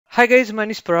Hi guys, my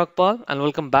name is Parag Paul and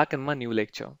welcome back in my new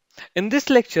lecture. In this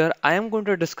lecture, I am going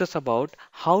to discuss about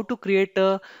how to create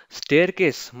a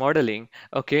staircase modeling,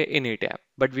 in ETAB.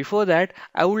 But before that,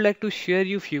 I would like to share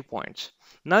you few points.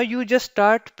 Now you just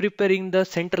start preparing the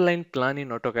centerline plan in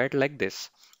AutoCAD like this,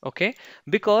 okay?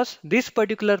 Because this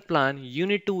particular plan you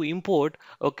need to import,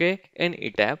 in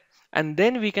ETAB and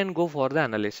then we can go for the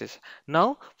analysis.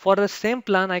 Now for the same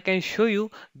plan I can show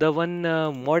you the one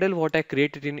model what I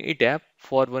created in ETAB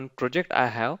for one project I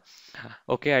have.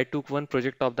 Okay, I took one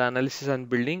project of the analysis and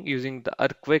building using the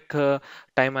earthquake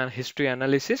time and history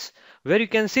analysis, where you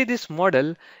can see this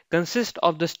model consists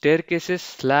of the staircases,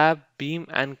 slab, beam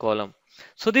and column.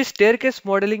 So this staircase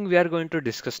modeling we are going to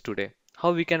discuss today,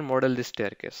 how we can model this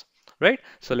staircase, right?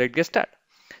 So let's get started.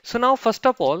 So now first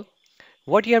of all,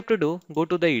 what you have to do, go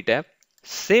to the ETAB.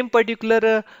 Same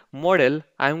particular model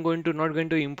I'm going to not going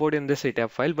to import in this ETAB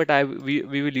file, but we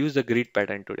will use the grid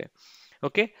pattern today.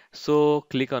 Okay, so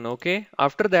click on OK.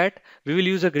 After that, we will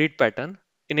use a grid pattern.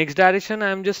 In X direction,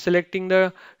 I'm just selecting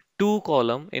the two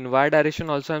column. In Y direction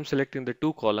also I'm selecting the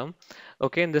two column.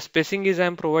 Okay, and the spacing is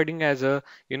I'm providing as a,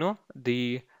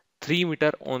 the 3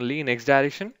 meter only in X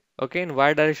direction. Okay, in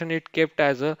Y direction it kept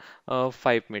as a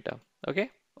 5 meter.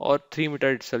 Okay, or 3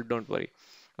 meter itself, don't worry.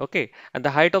 Okay, and the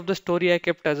height of the story I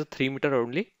kept as a 3 meter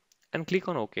only and click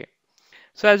on OK.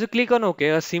 So as you click on OK,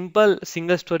 a simple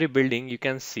single story building you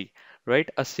can see, right?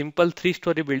 A simple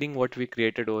three-story building what we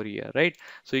created over here, right?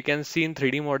 So you can see in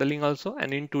 3D modeling also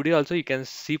and in 2D also you can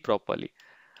see properly.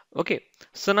 Okay,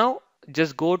 so now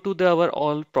just go to the our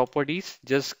all properties,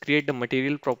 just create the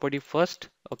material property first.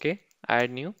 Okay,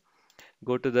 add new,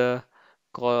 go to the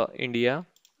India.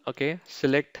 Okay,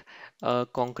 select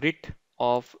concrete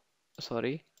of,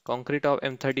 sorry, concrete of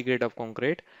M30 grade of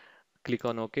concrete, click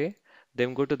on OK.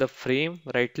 Then go to the frame,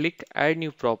 right click, add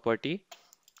new property,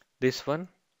 this one.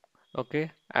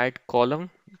 Okay, add column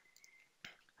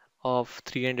of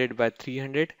 300 by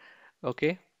 300.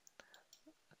 Okay,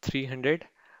 300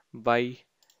 by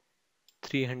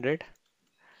 300,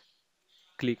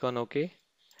 click on OK.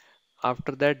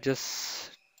 After that,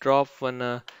 just drop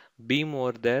one beam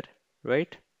over there,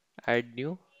 right? Add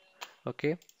new.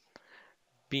 Okay,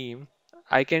 beam.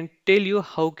 I can tell you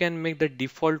how can make the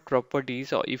default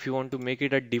properties, or if you want to make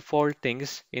it a default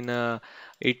things in a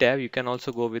ETAB, you can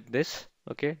also go with this.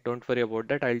 Okay, don't worry about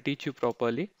that. I'll teach you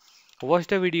properly. Watch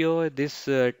the video this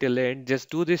till end. Just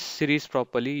do this series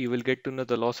properly. You will get to know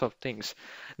the lots of things.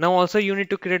 Now also you need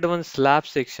to create one slab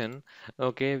section.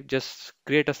 Okay, just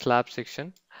create a slab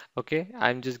section. Okay,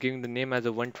 I'm just giving the name as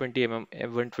a 120 mm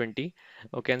 120.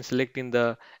 Okay, and selecting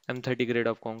the M30 grade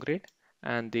of concrete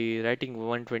and the writing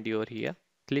 120 over here.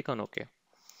 Click on OK.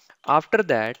 After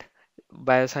that,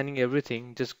 by assigning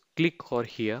everything, just click over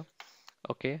here.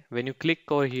 Okay, when you click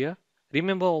over here,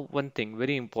 remember one thing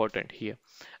very important here.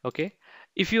 Okay,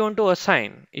 if you want to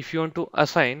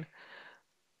assign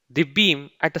the beam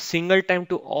at a single time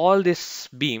to all this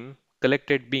beam,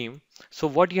 collected beam, so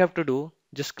what you have to do,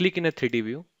 just click in a 3D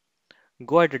view,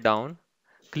 go at it down,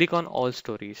 click on all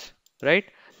stories, right?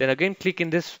 Then again click in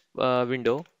this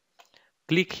window,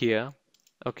 click here,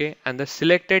 okay, and the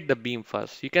selected the beam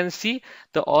first. You can see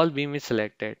the all beam is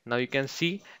selected. Now you can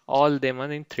see all them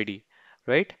are in 3D,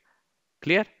 right?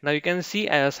 Clear? Now you can see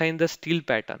I assign the steel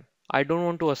pattern. I don't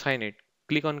want to assign it.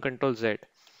 Click on Ctrl Z.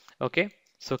 Okay,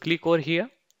 so click over here,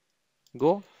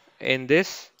 go in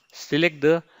this, select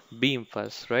the beam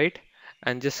first, right?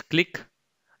 And just click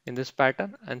in this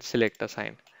pattern and select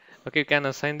assign. Okay, you can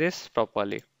assign this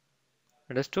properly.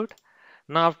 Understood?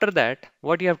 Now after that,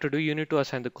 what you have to do, you need to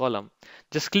assign the column.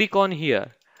 Just click on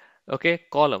here. Okay,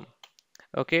 column.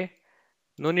 Okay,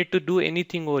 no need to do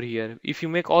anything over here. If you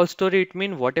make all story, it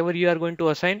means whatever you are going to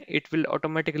assign, it will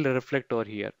automatically reflect over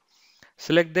here.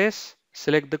 Select this,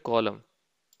 select the column.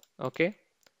 Okay,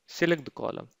 select the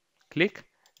column. Click,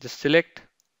 just select,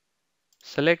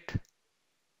 select,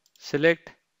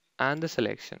 select, and the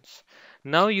selections.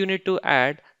 Now you need to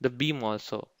add the beam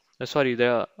also. Sorry,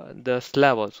 the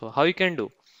slab also. How you can do?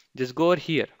 Just go over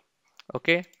here.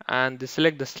 Okay, and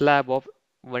select the slab of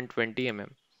 120 mm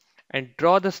and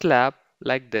draw the slab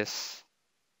like this.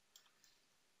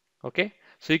 Okay,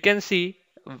 so you can see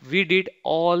we did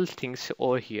all things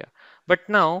over here, but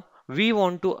now we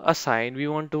want to assign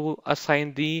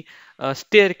the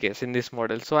staircase in this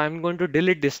model. So I'm going to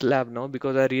delete this slab now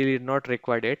because I really did not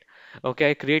required it. Okay,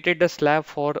 I created the slab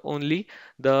for only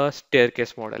the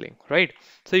staircase modeling, right?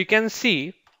 So you can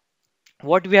see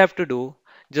what we have to do,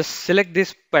 just select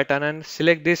this pattern and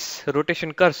select this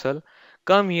rotation cursor,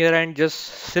 come here and just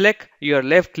select your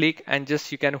left click and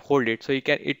just you can hold it, so you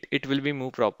can it will be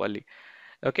moved properly.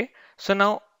 Okay, so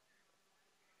now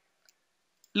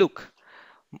look,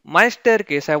 my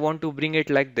staircase, I want to bring it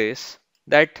like this,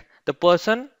 that the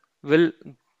person will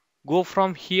go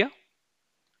from here,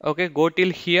 okay, go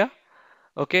till here,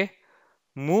 okay,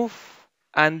 move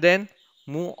and then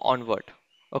move onward.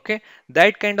 Okay,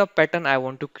 that kind of pattern I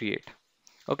want to create.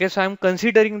 Okay, so I'm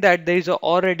considering that there is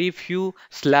already few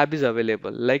slabs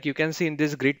available. Like you can see in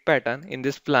this grid pattern, in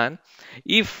this plan,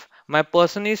 if my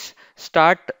person is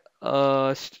starting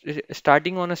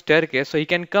on a staircase, so he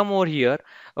can come over here.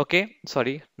 Okay,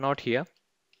 sorry, not here.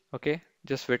 Okay,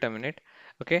 just wait a minute.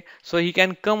 Okay, so he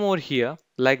can come over here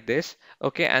like this,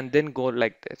 okay, and then go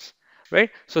like this, right?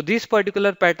 So this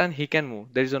particular pattern he can move.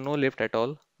 There is a no lift at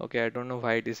all. Okay, I don't know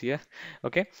why it is here.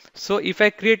 Okay, so if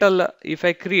I create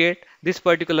this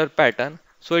particular pattern,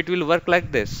 so it will work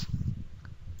like this.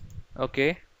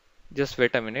 Okay, just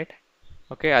wait a minute.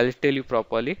 Okay, I'll tell you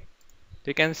properly.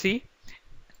 You can see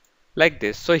like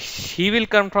this. So he will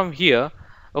come from here,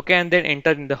 okay, and then enter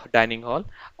in the dining hall.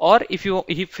 Or if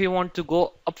you want to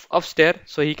go upstairs,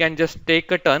 so he can just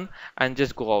take a turn and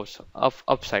just go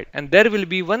upside, and there will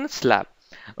be one slab.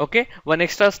 Okay, one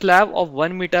extra slab of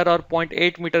 1 meter or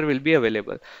 0.8 meter will be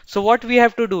available. So what we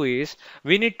have to do is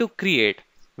we need to create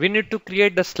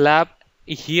the slab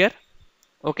here,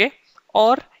 okay,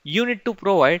 or you need to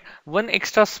provide one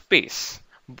extra space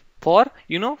for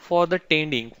for the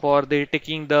tending, for the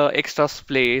taking the extra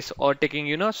space or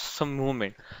taking some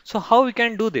movement. So how we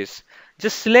can do this?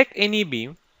 Just select any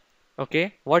beam.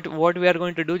 Okay, what we are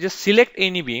going to do, just select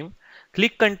any beam,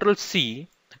 click Ctrl C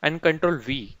and Ctrl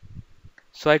V.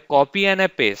 So I copy and I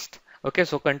paste. Okay,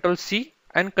 so Ctrl C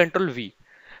and Ctrl V.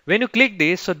 When you click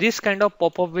this, so this kind of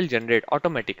pop-up will generate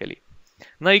automatically.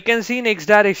 Now you can see in X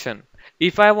direction.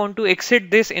 If I want to exit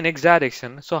this in X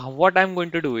direction, so what I'm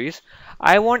going to do is,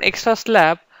 I want extra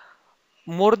slab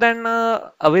more than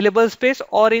available space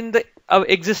or in the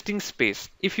existing space.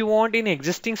 If you want in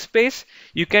existing space,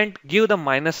 you can give the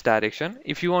minus direction.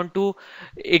 If you want to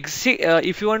exit,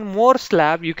 if you want more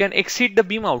slab, you can exit the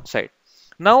beam outside.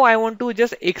 Now I want to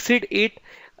just exit it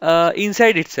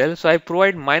inside itself, so I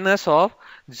provide minus of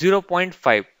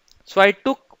 0.5. So I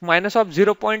took minus of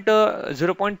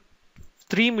 0.3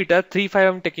 meter, 35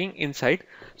 I'm taking inside.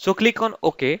 So click on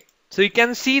OK. So you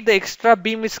can see the extra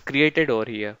beam is created over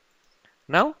here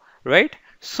now, right?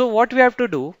 So what we have to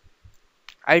do,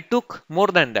 I took more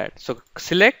than that. So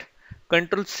select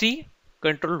Ctrl C,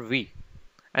 Ctrl V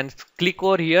and click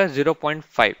over here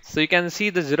 0.5. So you can see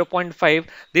the 0.5,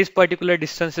 this particular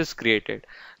distance is created.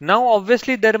 Now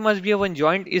obviously there must be a one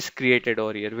joint is created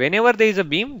over here. Whenever there is a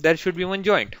beam, there should be one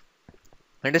joint.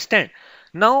 Understand?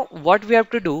 Now what we have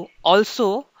to do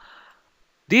also,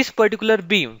 this particular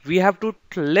beam we have to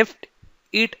lift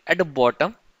it at the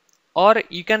bottom, or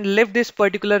you can lift this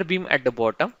particular beam at the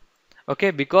bottom.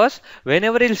 Okay, because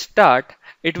whenever it'll start,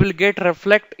 it will get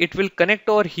reflect, it will connect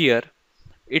over here,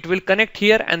 it will connect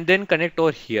here and then connect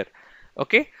over here.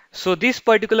 Okay, so this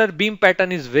particular beam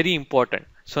pattern is very important.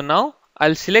 So now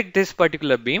I'll select this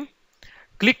particular beam,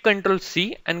 click Ctrl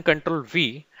C and Ctrl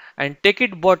V and take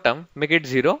it bottom, make it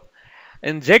 0.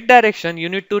 In Z direction, you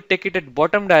need to take it at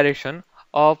bottom direction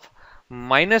of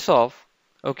minus of,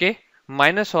 okay,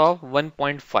 minus of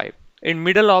 1.5 in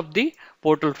middle of the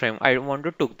portal frame. I want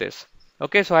to took this.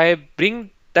 Okay, so I bring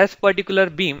that particular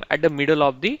beam at the middle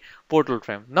of the portal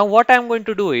frame. Now what I'm going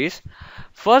to do is,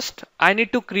 first I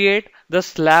need to create the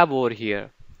slab over here.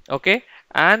 Okay,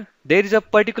 and there is a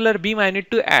particular beam I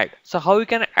need to add. So how you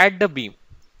can add the beam?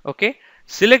 Okay,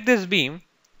 select this beam.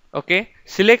 Okay,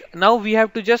 select, now we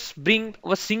have to just bring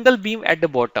a single beam at the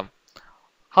bottom.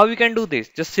 How we can do this?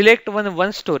 Just select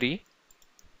one story,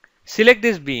 select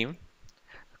this beam,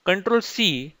 Ctrl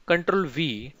C, Ctrl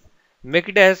V, make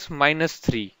it as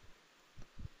 -3.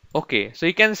 Okay, so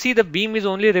you can see the beam is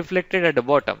only reflected at the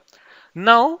bottom.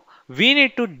 Now we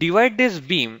need to divide this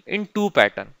beam in two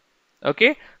pattern.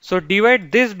 Okay, so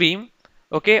divide this beam,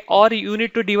 okay, or you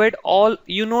need to divide all,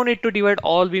 you no need to divide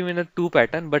all beam in a two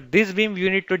pattern, but this beam you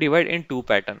need to divide in two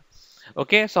pattern.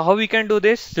 Okay, so how we can do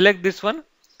this? Select this one,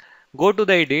 go to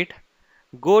the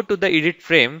edit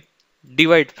frame,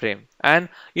 divide frame, and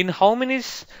in how many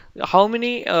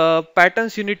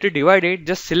patterns you need to divide it,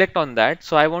 just select on that.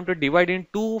 So I want to divide in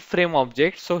two frame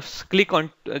objects, so click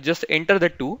on just enter the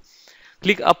two,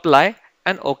 click apply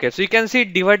and okay. So you can see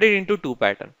it divided into two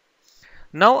pattern.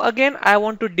 Now again I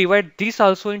want to divide this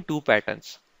also in two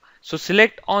patterns. So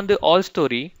select on the all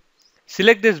story,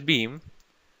 select this beam,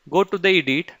 go to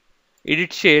the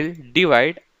edit shell,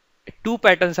 divide, two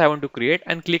patterns I want to create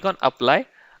and click on apply.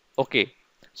 Okay,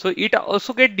 so it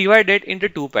also get divided into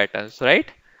two patterns, right?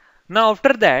 Now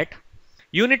after that,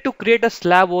 you need to create a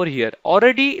slab over here.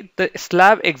 Already the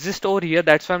slab exists over here,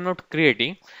 that's why I'm not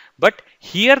creating. But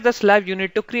here the slab you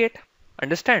need to create.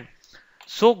 Understand?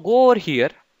 So go over here,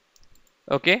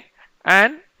 okay,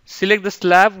 and select the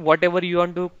slab, whatever you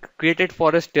want to create it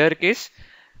for a staircase,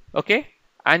 okay,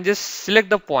 and just select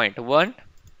the point 1,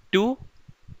 2,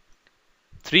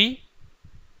 3,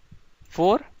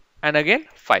 4, and again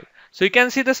 5. So you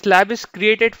can see the slab is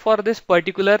created for this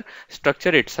particular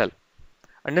structure itself.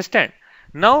 Understand?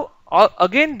 Now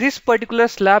again this particular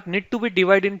slab need to be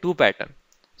divided in two pattern.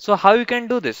 So how you can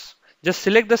do this? Just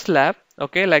select the slab,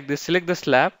 okay, like this, select the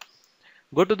slab,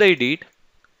 go to the edit,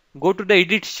 go to the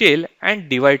edit shell and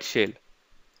divide shell,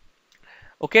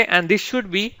 okay, and this should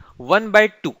be 1 by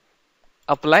 2.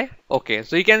 Apply, okay.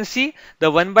 So you can see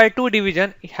the 1 by 2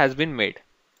 division has been made.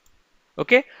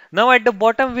 Okay, now at the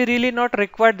bottom we really not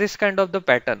require this kind of the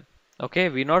pattern. Okay,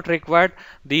 we not required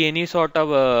the any sort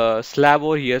of slab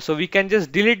over here, so we can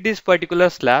just delete this particular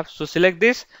slab. So select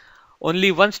this,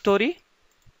 only one story,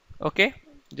 okay,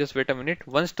 just wait a minute,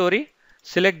 one story,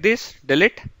 select this,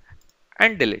 delete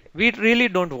and delete. We really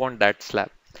don't want that slab.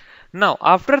 Now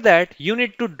after that you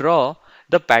need to draw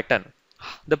the pattern.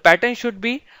 The pattern should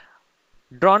be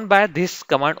drawn by this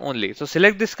command only. So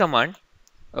select this command,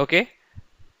 okay,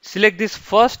 select this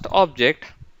first object,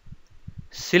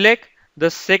 select the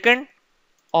second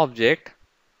object,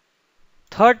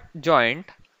 third joint,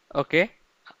 okay,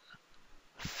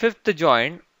 fifth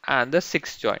joint and the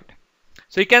sixth joint.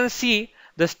 So you can see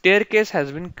the staircase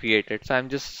has been created. So I'm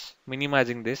just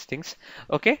minimizing these things,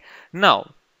 okay.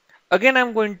 Now again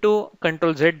I'm going to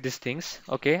control Z these things,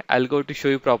 okay. I'll go to show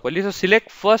you properly. So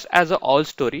select first as a all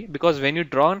story, because when you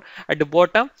draw at the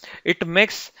bottom it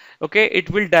makes, okay, it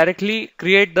will directly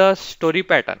create the story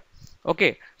pattern,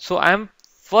 okay. So I'm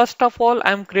first of all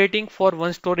I'm creating for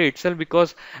one story itself,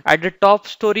 because at the top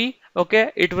story,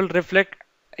 okay, it will reflect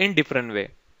in different way.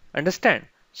 Understand?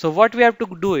 So what we have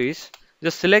to do is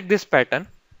just select this pattern,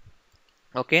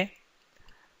 okay,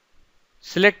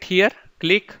 select here,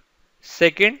 click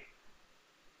second,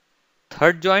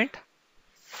 third joint,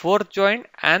 fourth joint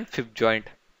and fifth joint.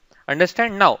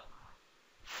 Understand? Now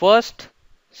first,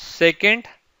 second,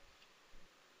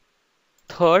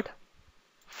 third,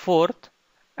 fourth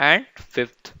and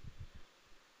fifth.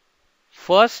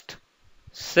 First,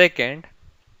 second,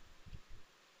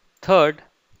 third,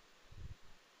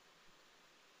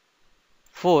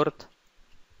 fourth,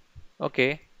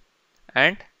 okay,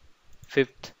 and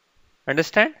fifth.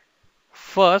 Understand?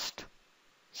 First,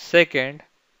 second,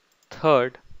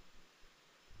 third,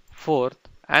 fourth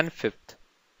and fifth.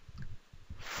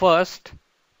 First,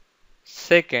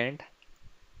 second,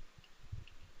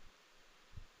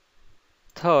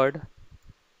 third,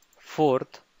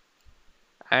 fourth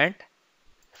and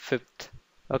fifth.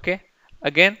 Okay,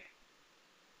 again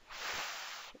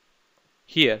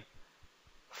here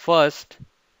first,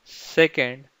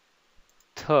 second,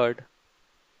 third,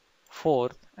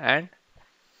 fourth and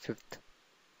fifth.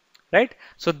 Right?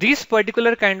 So this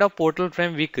particular kind of portal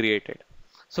frame we created.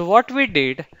 So what we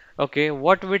did, okay,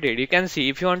 what we did, you can see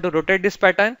if you want to rotate this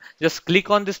pattern, just click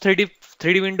on this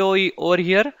 3D window over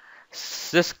here,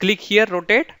 just click here,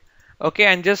 rotate, okay,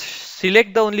 and just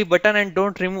select the only button and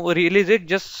don't remove, release it,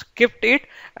 just skip it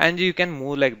and you can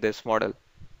move like this model.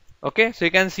 Okay, so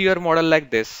you can see your model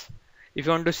like this. If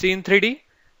you want to see in 3D,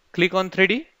 click on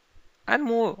 3D and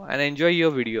move and enjoy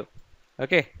your video.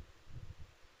 Okay,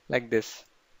 like this.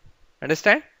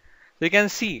 Understand? So you can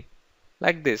see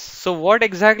like this. So what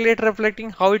exactly it reflecting,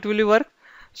 how it will work?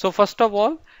 So first of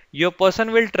all, your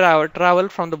person will travel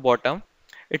from the bottom.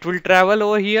 It will travel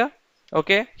over here.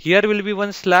 Okay, here will be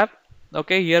one slab.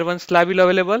 Okay, here one slab will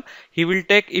available. He will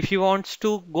take, if he wants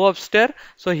to go upstairs,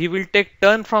 so he will take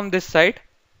turn from this side.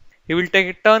 He will take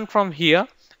a turn from here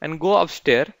and go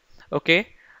upstairs. Okay,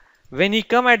 when he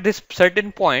come at this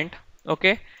certain point,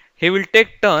 okay, he will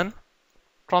take turn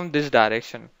from this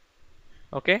direction.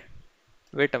 Okay,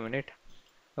 wait a minute.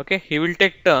 Okay, he will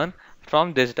take turn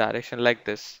from this direction like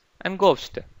this and go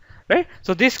upstairs, right?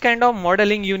 So this kind of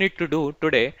modeling you need to do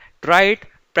today. Try it,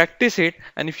 practice it,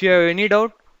 and if you have any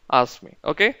doubt, ask me.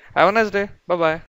 Okay, have a nice day. Bye bye.